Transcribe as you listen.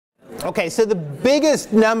Okay, so the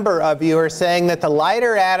biggest number of you are saying that the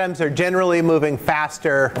lighter atoms are generally moving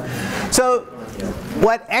faster. So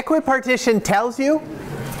what equipartition tells you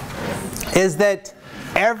is that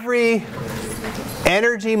every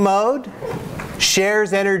energy mode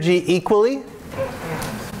shares energy equally.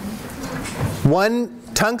 One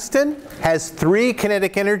tungsten has 3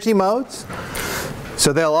 kinetic energy modes,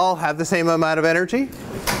 so they'll all have the same amount of energy,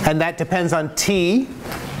 and that depends on T,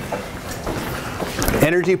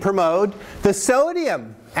 energy per mode. The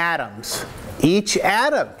sodium atoms, each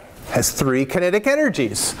atom has 3 kinetic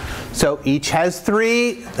energies. So each has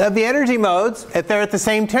 3 of the energy modes. If they're at the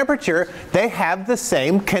same temperature, they have the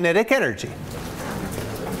same kinetic energy.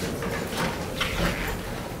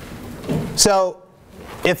 So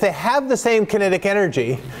if they have the same kinetic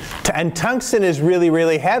energy, and tungsten is really,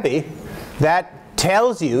 really heavy, that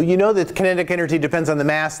tells you, you know that kinetic energy depends on the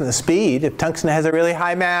mass and the speed. If tungsten has a really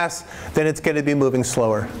high mass, then it's going to be moving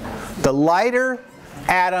slower. The lighter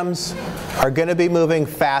atoms are going to be moving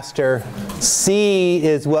faster. C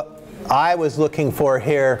is what I was looking for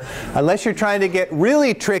here. Unless you're trying to get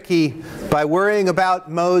really tricky by worrying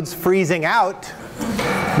about modes freezing out,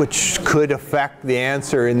 which could affect the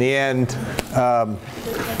answer in the end. And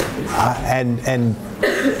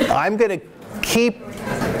I'm going to keep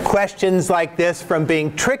questions like this from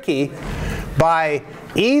being tricky by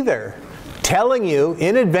either telling you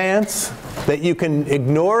in advance that you can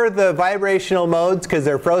ignore the vibrational modes because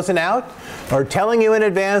they're frozen out, or telling you in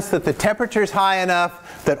advance that the temperature's high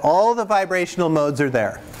enough that all the vibrational modes are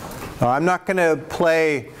there. Now, I'm not going to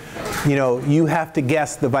play, you have to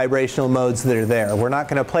guess the vibrational modes that are there. We're not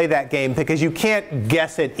going to play that game because you can't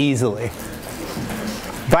guess it easily.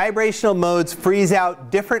 Vibrational modes freeze out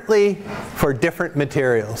differently for different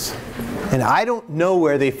materials. And I don't know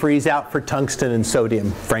where they freeze out for tungsten and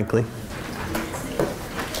sodium, frankly.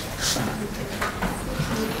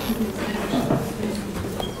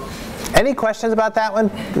 Any questions about that one?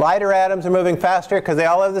 Lighter atoms are moving faster because they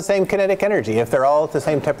all have the same kinetic energy if they're all at the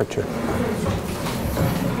same temperature.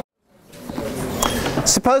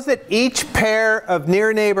 Suppose that each pair of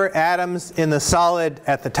near neighbor atoms in the solid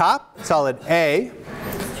at the top, solid A,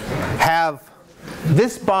 have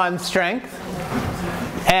this bond strength,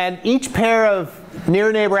 and each pair of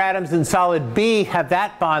near neighbor atoms in solid B have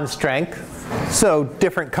that bond strength, so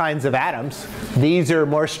different kinds of atoms. These are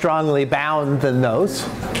more strongly bound than those,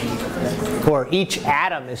 or each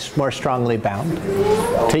atom is more strongly bound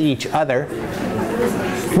to each other.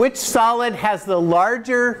 Which solid has the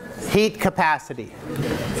larger heat capacity?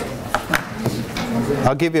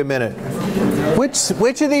 I'll give you a minute.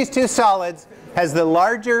 Which of these two solids has the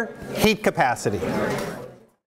larger heat capacity?